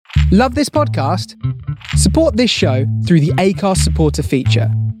Love this podcast? Support this show through the Acast supporter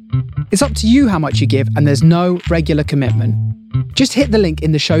feature. It's up to you how much you give, and there's no regular commitment. Just hit the link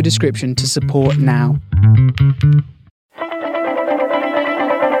in the show description to support now.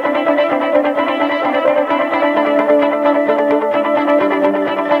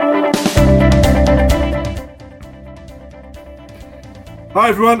 Hi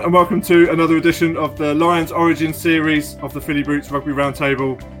everyone, and welcome to another edition of the Lions Origin series of the Philly Brutes Rugby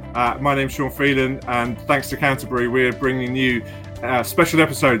Roundtable. My name's Sean Phelan, and thanks to Canterbury, we're bringing you special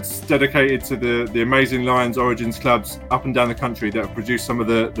episodes dedicated to the amazing Lions Origins clubs up and down the country that have produced some of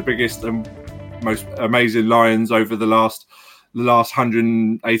the biggest and most amazing Lions over the last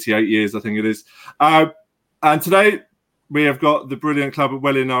 188 years, I think it is. And today we have got the brilliant club at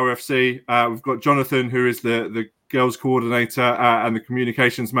Welling RFC. We've got Jonathan, who is the girls coordinator and the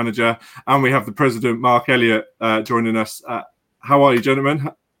communications manager, and we have the president, Mark Elliott, joining us. How are you,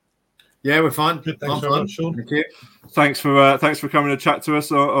 gentlemen? Yeah, we're fine. Good, thanks very much, Sean. Thank you. Thanks for coming to chat to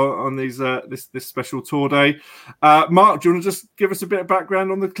us on these this special tour day. Mark, do you want to just give us a bit of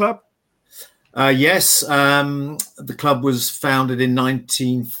background on the club? Yes, the club was founded in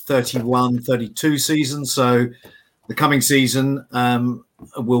 1931-32 season, so the coming season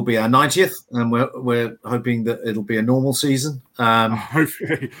will be our 90th, and we're hoping that it'll be a normal season.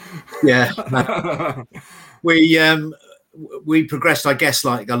 Hopefully, yeah. We progressed, I guess,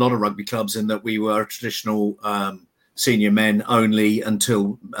 like a lot of rugby clubs, in that we were a traditional senior men only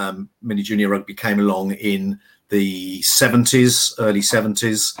until mini junior rugby came along in the 70s, early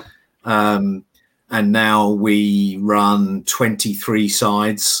 70s, and now we run 23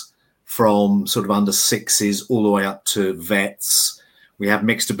 sides from sort of under sixes all the way up to vets. We have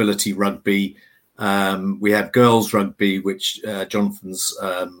mixed ability rugby. We have girls rugby, which Jonathan's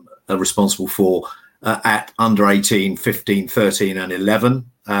responsible for, at under 18, 15, 13 and 11.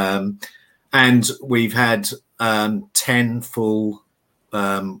 And we've had 10 full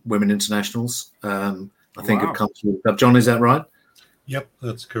women internationals. I think it comes with John, is that right? Yep,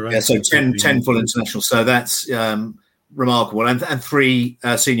 that's correct. Yeah, so 10 full internationals. So that's remarkable. And 3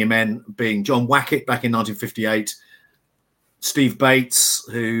 senior men, being John Wackett back in 1958, Steve Bates,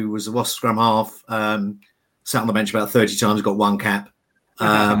 who was a Wasp scrum half, sat on the bench about 30 times, got 1 cap.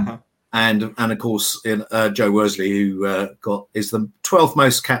 And of course, Joe Worsley, who is the 12th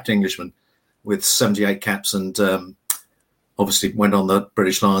most capped Englishman with 78 caps, and obviously went on the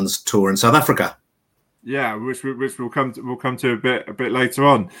British Lions tour in South Africa. Yeah, which we'll come to a bit later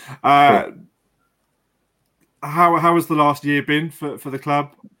on. Cool. How has the last year been for the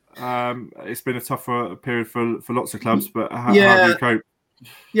club? It's been a tough period for lots of clubs, but how have you coped?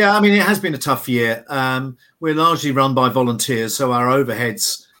 Yeah, I mean, it has been a tough year. We're largely run by volunteers, so our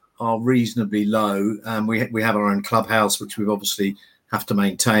overheads are reasonably low. We have our own clubhouse, which we obviously have to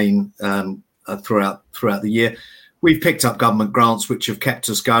maintain throughout the year. We've picked up government grants, which have kept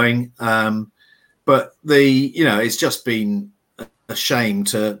us going, but it's just been a shame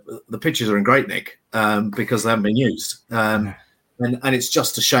the pitches are in great nick because they haven't been used. And it's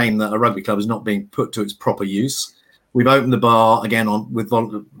just a shame that a rugby club is not being put to its proper use. We've opened the bar again with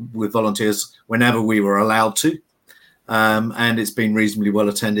volunteers whenever we were allowed to, and it's been reasonably well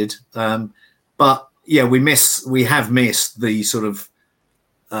attended. But yeah, we have missed the sort of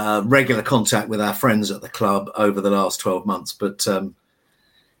regular contact with our friends at the club over the last 12 months. But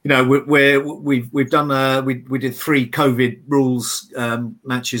we've done we did 3 COVID rules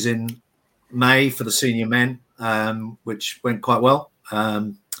matches in May for the senior men, which went quite well.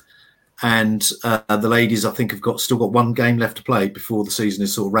 And the ladies, I think, have still got 1 game left to play before the season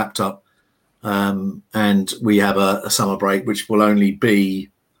is sort of wrapped up. And we have a summer break, which will only be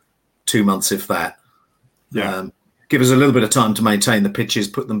 2 months, if that. Yeah. Give us a little bit of time to maintain the pitches,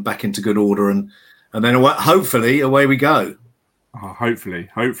 put them back into good order, and then hopefully away we go. Oh, hopefully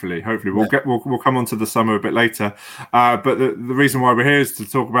we'll come on to the summer a bit later, but the reason why we're here is to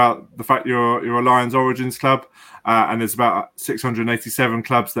talk about the fact you're a Lions Origins club, and there's about 687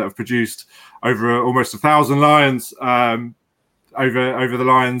 clubs that have produced over almost 1,000 Lions over the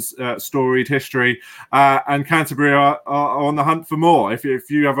Lions' storied history, and Canterbury are on the hunt for more. If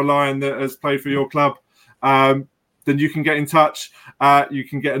you have a Lion that has played for your club, then you can get in touch. You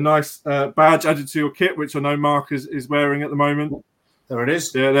can get a nice badge added to your kit, which I know Mark is wearing at the moment. There it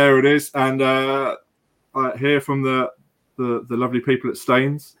is. Yeah, there it is. And I hear from the lovely people at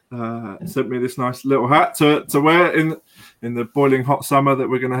Staines sent me this nice little hat to wear in the boiling hot summer that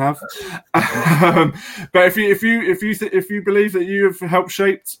we're going to have. But if you believe that you have helped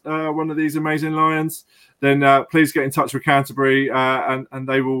shaped one of these amazing lions, then please get in touch with Canterbury, and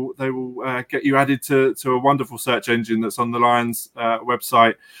they will get you added to a wonderful search engine that's on the Lions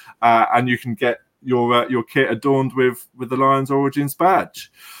website, and you can get your kit adorned with the Lions Origins badge.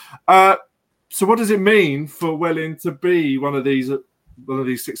 So what does it mean for Welling to be one of these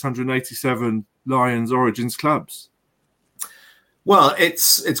 687 Lions Origins clubs? Well,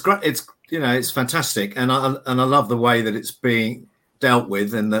 it's great. It's fantastic, and I love the way that it's being dealt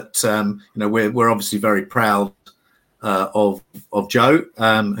with, and that we're obviously very proud of Joe,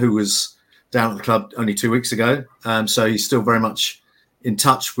 who was down at the club only 2 weeks ago. So he's still very much in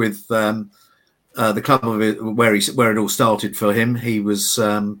touch with the club of it, where it all started for him. He was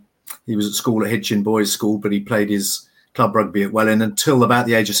at school at Hitchin Boys School, but he played his club rugby at Welling until about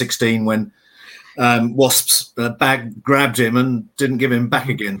the age of 16, when Wasps bag grabbed him and didn't give him back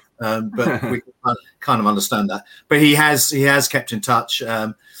again. But we kind of understand that. But he has kept in touch.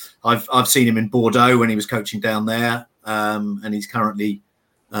 I've seen him in Bordeaux when he was coaching down there, and he's currently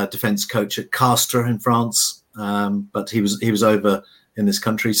defence coach at Castres in France. But he was over in this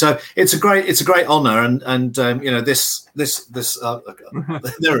country, so it's a great honour. And there it is.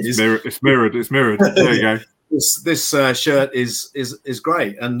 It's mirrored. There you go. This shirt is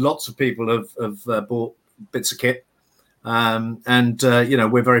great, and lots of people have bought bits of kit, and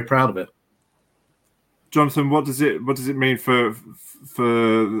we're very proud of it. Jonathan, what does it mean for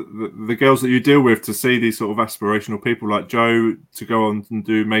the girls that you deal with to see these sort of aspirational people like Joe to go on and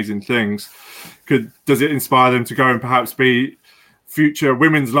do amazing things? Does it inspire them to go and perhaps be future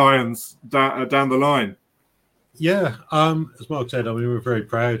women's Lions down the line? Yeah, as Mark said, I mean, we're very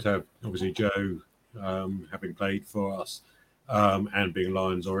proud to have obviously Joe having played for us, and being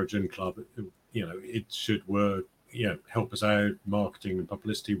Lions Origin club. It should work, help us out marketing and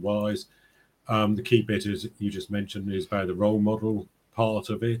publicity wise. The key bit, is you just mentioned, is about the role model part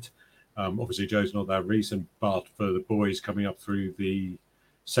of it. Obviously Joe's not that recent, but for the boys coming up through the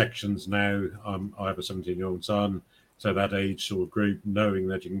sections now, I have a 17-year-old son, so that age sort of group, knowing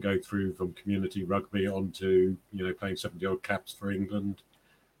that you can go through from community rugby onto playing 70-odd caps for England,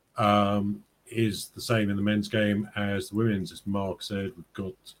 is the same in the men's game as the women's. As Mark said, we've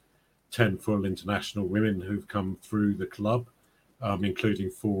got 10 full international women who've come through the club, including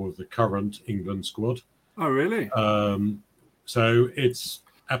 4 of the current England squad. Oh, really? So it's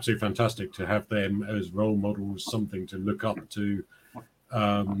absolutely fantastic to have them as role models, something to look up to,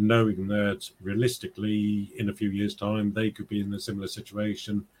 knowing that realistically in a few years' time they could be in a similar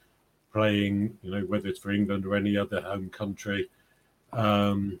situation, playing, whether it's for England or any other home country.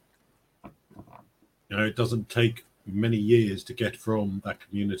 It doesn't take many years to get from that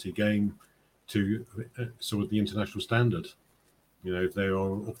community game to sort of the international standard, if they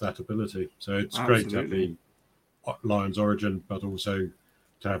are of that ability. So it's Absolutely. great to have the Lions Origin, but also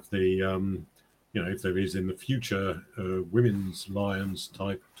to have the, if there is in the future women's Lions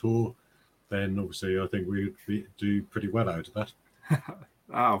type tour, then obviously I think we would do pretty well out of that.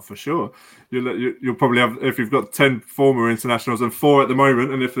 Oh, for sure. You'll probably have, if you've got 10 former internationals and 4 at the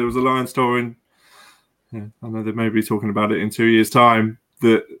moment, and if there was a Lions tour in, I know they may be talking about it in 2 years' time,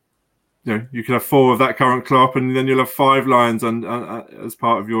 that you could have 4 of that current club, and then you'll have 5 Lions and as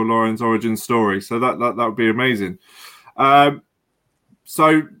part of your Lions Origin story. So that would be amazing.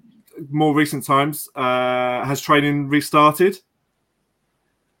 So more recent times, has training restarted?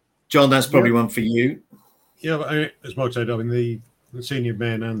 John, that's probably one for you. Yeah, as Mark said, I mean, the senior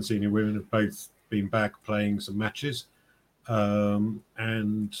men and the senior women have both been back playing some matches,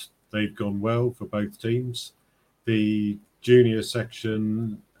 and they've gone well for both teams. The junior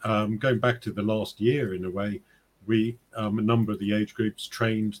section, going back to the last year in a way, we a number of the age groups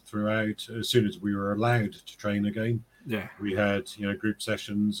trained throughout as soon as we were allowed to train again. Yeah, we had group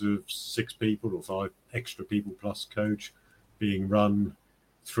sessions of 6 people or 5 extra people plus coach being run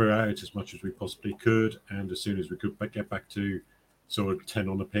throughout as much as we possibly could, and as soon as we could get back to sort of 10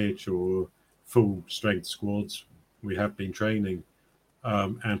 on a pitch or full strength squads, we have been training.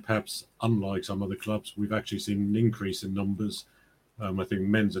 And perhaps unlike some other clubs, we've actually seen an increase in numbers. I think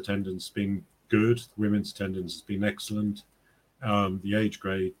men's attendance has been good, women's attendance has been excellent. The age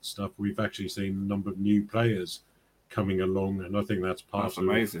grade stuff, we've actually seen a number of new players coming along, and I think that's part of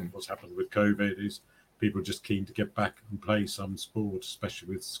what's happened with COVID, is people just keen to get back and play some sport,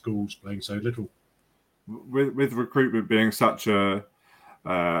 especially with schools playing so little. With recruitment being such a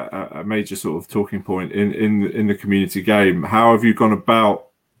major sort of talking point in the community game, how have you gone about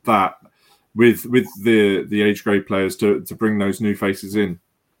that with the age grade players to bring those new faces in?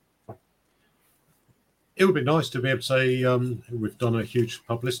 it would be nice to be able to say we've done a huge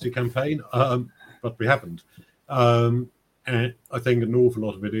publicity campaign, but we haven't. And I think an awful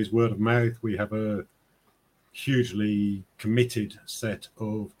lot of it is word of mouth. We have a hugely committed set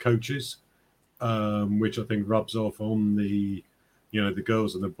of coaches, which I think rubs off on the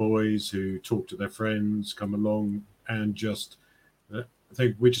girls and the boys who talk to their friends, come along, and just I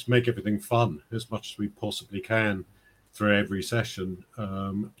think we just make everything fun as much as we possibly can through every session.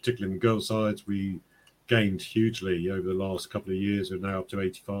 Particularly in the girls' sides, we gained hugely over the last couple of years. We're now up to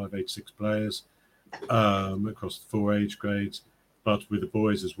 85, 86 players across the 4 age grades. But with the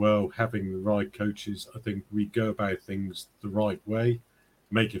boys as well, having the right coaches, I think we go about things the right way,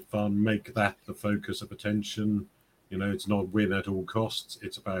 make it fun, make that the focus of attention. It's not win at all costs.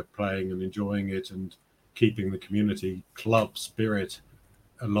 It's about playing and enjoying it and keeping the community club spirit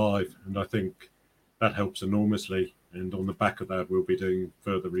alive. And I think that helps enormously. And on the back of that, we'll be doing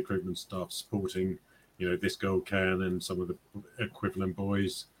further recruitment stuff, supporting, This Girl Can and some of the equivalent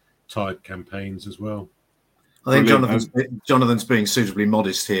boys type campaigns as well. I think Jonathan's being suitably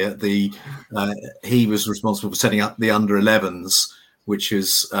modest here. He was responsible for setting up the under-11s, which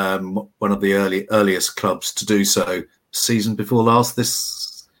is one of the earliest clubs to do so. Season before last,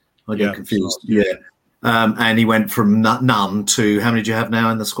 I get confused. Yeah. And he went from none to, how many do you have now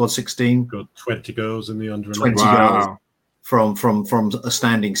in the squad? 16? Got 20 girls in the under-11. 20 girls from a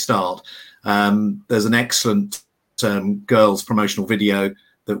standing start. There's an excellent girls promotional video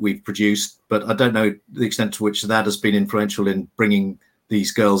that we've produced, but I don't know the extent to which that has been influential in bringing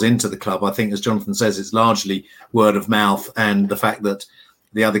these girls into the club. I think, as Jonathan says, it's largely word of mouth and the fact that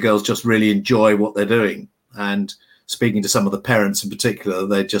the other girls just really enjoy what they're doing. And speaking to some of the parents in particular,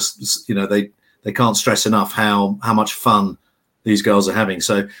 they just, they can't stress enough how much fun these girls are having.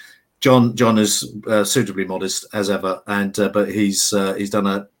 So John is suitably modest as ever, and but he's done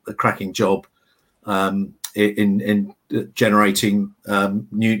a cracking job in generating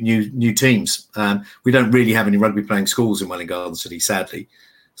new teams. We don't really have any rugby playing schools in Welwyn Garden City, sadly.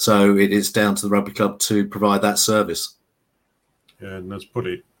 So it is down to the rugby club to provide that service. Yeah, and that's put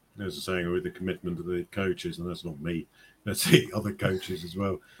it, as I saying, with the commitment of the coaches, and that's not me, that's the other coaches as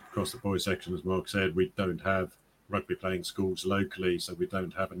well. Across the boys section, as Mark said, we don't have rugby playing schools locally, so we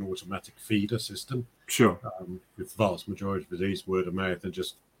don't have an automatic feeder system. Sure. The vast majority of it is word of mouth and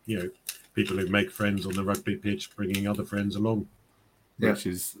just, people who make friends on the rugby pitch bringing other friends along. Yeah. Which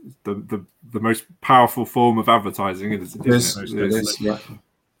is the most powerful form of advertising, isn't it? It is.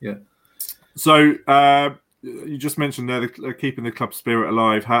 Yeah. So you just mentioned there keeping the club spirit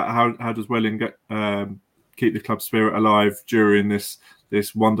alive. How does Welwyn keep the club spirit alive during this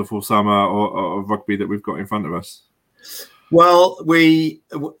wonderful summer of rugby that we've got in front of us? Well, we're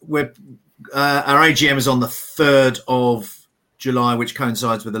our AGM is on the 3rd of July, which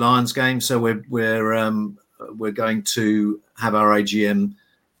coincides with the Lions game. So we're going to have our AGM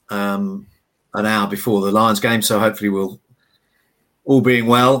an hour before the Lions game. So hopefully we'll, all being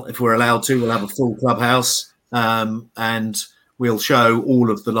well, if we're allowed to, we'll have a full clubhouse and we'll show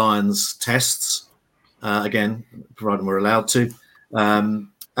all of the Lions tests again, providing we're allowed to.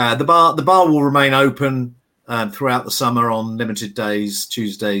 The bar will remain open throughout the summer on limited days,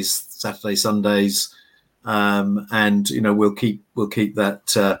 Tuesdays, Saturdays, Sundays. And we'll keep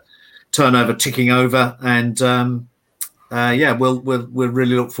that turnover ticking over, and we'll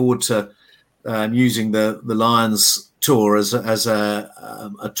really look forward to using the Lions tour as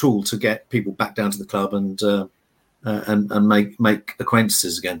a tool to get people back down to the club and make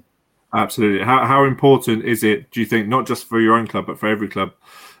acquaintances again. Absolutely. How important is it, do you think, not just for your own club but for every club,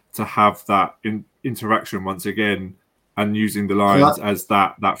 to have that interaction once again and using the Lions as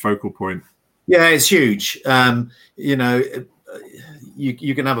that focal point? Yeah, it's huge. You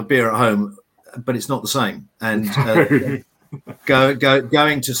can have a beer at home, but it's not the same. And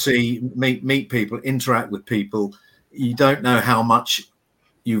going to meet people, interact with people, you don't know how much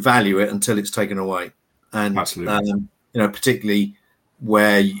you value it until it's taken away. And particularly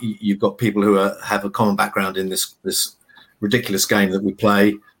where you've got people who have a common background in this ridiculous game that we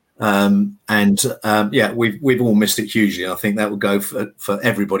play. We've all missed it hugely. I think that will go for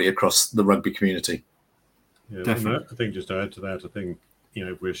everybody across the rugby community. Yeah, definitely. I think just to add to that, I think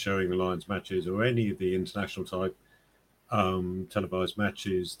if we're showing the Lions matches or any of the international type televised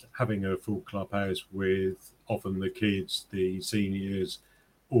matches, having a full clubhouse with often the kids, the seniors,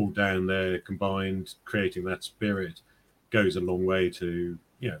 all down there combined, creating that spirit goes a long way to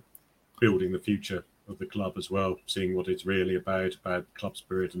building the future of the club as well, seeing what it's really about club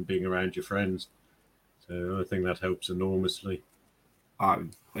spirit and being around your friends. So I think that helps enormously.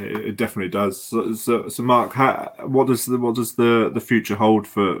 It definitely does. So Mark, what does the future hold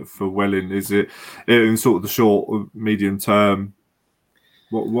for Welling? Is it in sort of the short or medium term?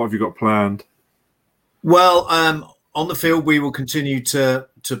 What have you got planned? Well, on the field, we will continue to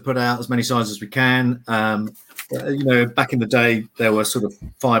put out as many sides as we can. Back in the day, there were sort of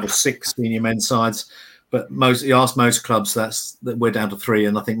 5 or 6 senior men's sides, but you ask most clubs that we're down to 3,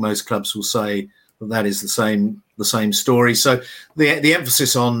 and I think most clubs will say that is the same story. So the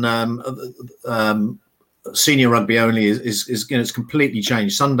emphasis on senior rugby only is it's completely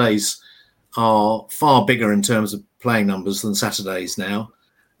changed. Sundays are far bigger in terms of playing numbers than Saturdays now,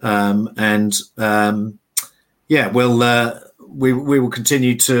 we will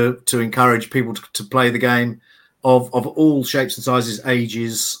continue to encourage people to play the game of all shapes and sizes,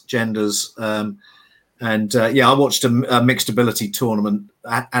 ages, genders, I watched a mixed ability tournament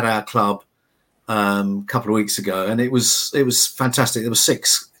at our club a couple of weeks ago, and it was fantastic. There were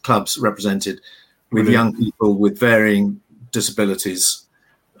 6 clubs represented with young people with varying disabilities,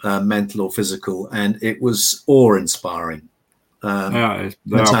 mental or physical, and it was awe-inspiring. They are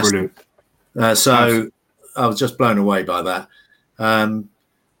brilliant. So I was just blown away by that.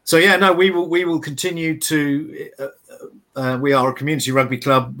 We will continue to. We are a community rugby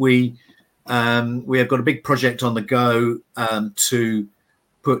club. We have got a big project on the go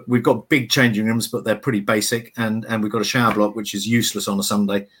we've got big changing rooms, but they're pretty basic, and we've got a shower block which is useless on a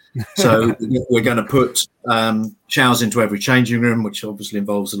Sunday. So we're going to put showers into every changing room, which obviously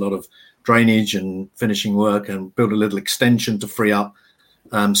involves a lot of drainage and finishing work, and build a little extension to free up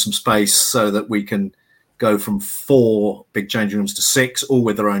some space so that we can go from 4 big changing rooms to 6, all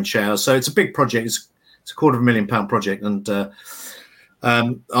with their own showers. So it's a big project. It's a £250,000 project, and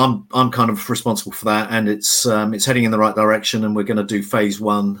I'm kind of responsible for that, and it's heading in the right direction, and we're going to do phase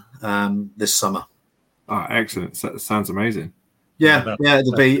 1 this summer. Oh, excellent! That sounds amazing. Yeah,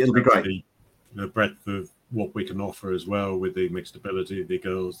 it'll be great. The breadth of what we can offer as well, with the mixed ability, the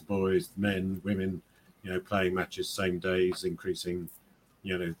girls, the boys, the men, women, playing matches same days, increasing,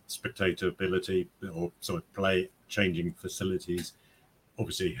 spectator ability, play changing facilities,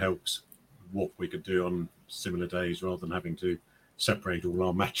 obviously helps what we could do on similar days rather than having to separate all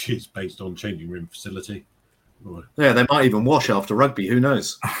our matches based on changing room facility. Yeah, they might even wash after rugby. Who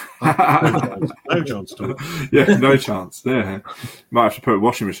knows? No chance at all. Yeah, no chance. Yeah, might have to put a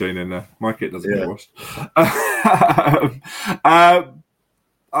washing machine in there. My kit doesn't get washed.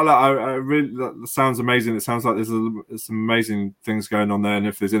 I really, that sounds amazing. It sounds like there's some amazing things going on there. And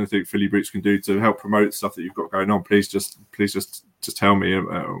if there's anything Philly Brutes can do to help promote stuff that you've got going on, please just tell me.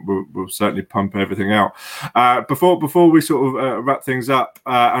 We'll certainly pump everything out. Before we sort of wrap things up,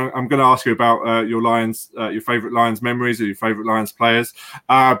 I'm going to ask you about your Lions, your favourite Lions memories or your favourite Lions players.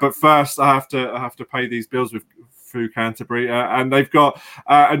 But first, I have to pay these bills with through Canterbury, and they've got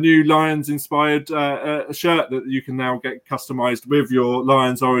a new Lions inspired shirt that you can now get customized with your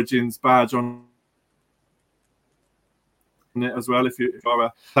Lions Origins badge on it as well if you are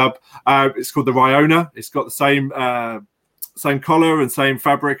a club. It's called the Riona. It's got the same collar and same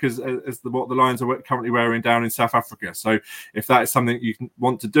fabric as what the Lions are currently wearing down in South Africa. So if that is something you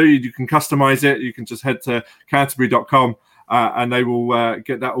want to do, you can customize it. You can just head to canterbury.com and they will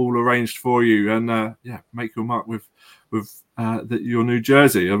get that all arranged for you, and make your mark with your new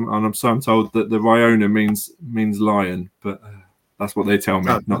jersey. And I'm told that the Riona means lion, but that's what they tell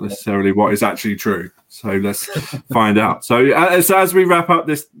me, not necessarily what is actually true. So let's find out. So as we wrap up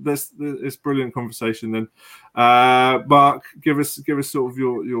this brilliant conversation, then Mark, give us sort of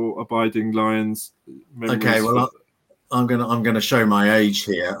your abiding Lions memories. Okay, well. I'm gonna show my age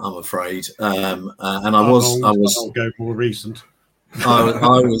here, I'm afraid. And I'll go more recent.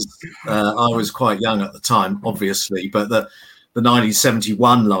 I was quite young at the time, obviously, but the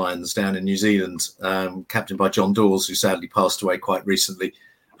 1971 Lions down in New Zealand, captained by John Dawes, who sadly passed away quite recently.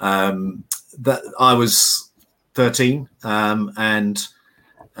 That I was 13 and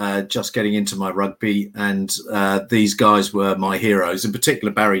just getting into my rugby, and these guys were my heroes. In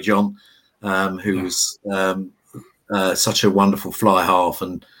particular, Barry John, who was such a wonderful fly half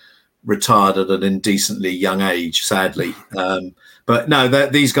and retired at an indecently young age, sadly. But no,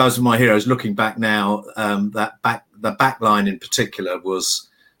 these guys were my heroes. Looking back now, the back line in particular was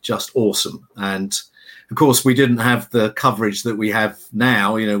just awesome. And of course, we didn't have the coverage that we have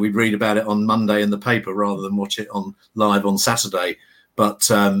now. We'd read about it on Monday in the paper rather than watch it live on Saturday. But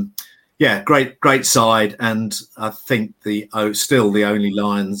great side. And I think still the only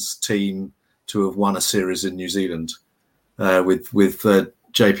Lions team to have won a series in New Zealand, with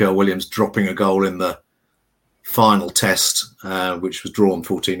JPL Williams dropping a goal in the final test, which was drawn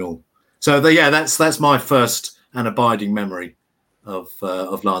 14-all. So that's my first and abiding memory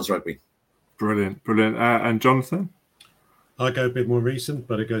Lions rugby. Brilliant. And Jonathan? I go a bit more recent,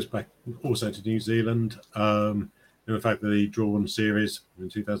 but it goes back also to New Zealand. The fact that the drawn series in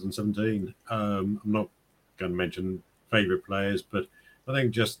 2017. I'm not going to mention favourite players, but I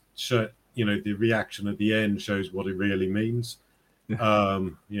think just the reaction at the end shows what it really means.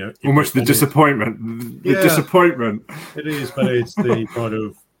 Almost the disappointment. The disappointment. It is, but it's the kind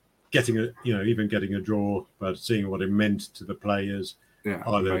of getting a draw, but seeing what it meant to the players. Yeah,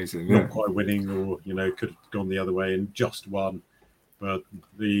 either amazing, not quite winning or could have gone the other way and just won. But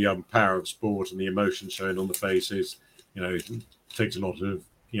the power of sport and the emotion shown on the faces, takes a lot of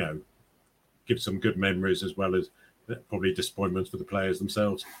gives some good memories as well as probably disappointments for the players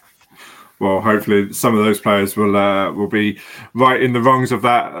themselves. Well, hopefully some of those players will be right in the wrongs of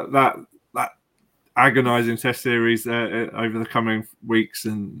that agonising Test series over the coming weeks,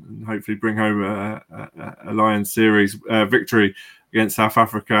 and hopefully bring home a Lions series victory against South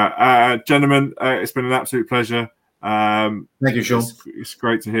Africa. Gentlemen, it's been an absolute pleasure. Thank you, Sean. It's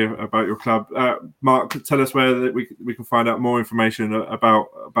great to hear about your club. Mark, tell us where we can find out more information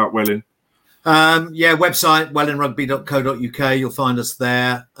about Welling. Website wellingrugby.co.uk. You'll find us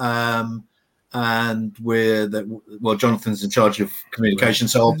there. And Jonathan's in charge of communication,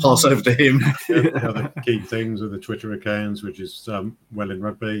 so I'll pass over to him. The other key things are the Twitter accounts, which is Welling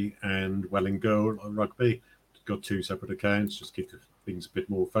Rugby and Welling Girl Rugby. Got 2 separate accounts, just keep things a bit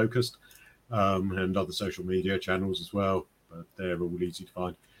more focused, and other social media channels as well, but they're all easy to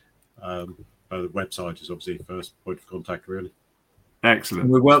find. But the website is obviously the first point of contact, really. Excellent.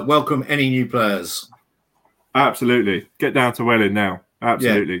 We welcome any new players. Absolutely. Get down to Welling now.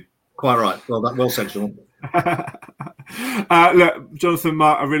 Absolutely. Yeah, quite right. Well said, Sean. Look, Jonathan,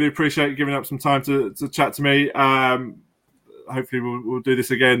 Mark, I really appreciate you giving up some time to chat to me. Hopefully we'll do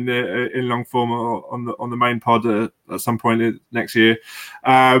this again in long form on the main pod at some point next year.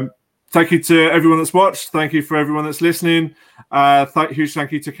 Thank you to everyone that's watched. Thank you for everyone that's listening. Huge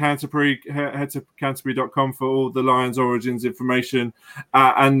thank you to Canterbury. Head to canterbury.com for all the Lions Origins information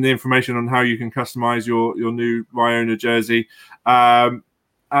and the information on how you can customize your new Riona jersey.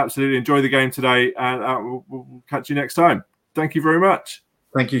 Absolutely enjoy the game today, and we'll catch you next time. Thank you very much.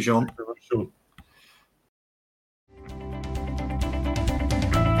 Thank you, Sean. Thank you very much, Sean.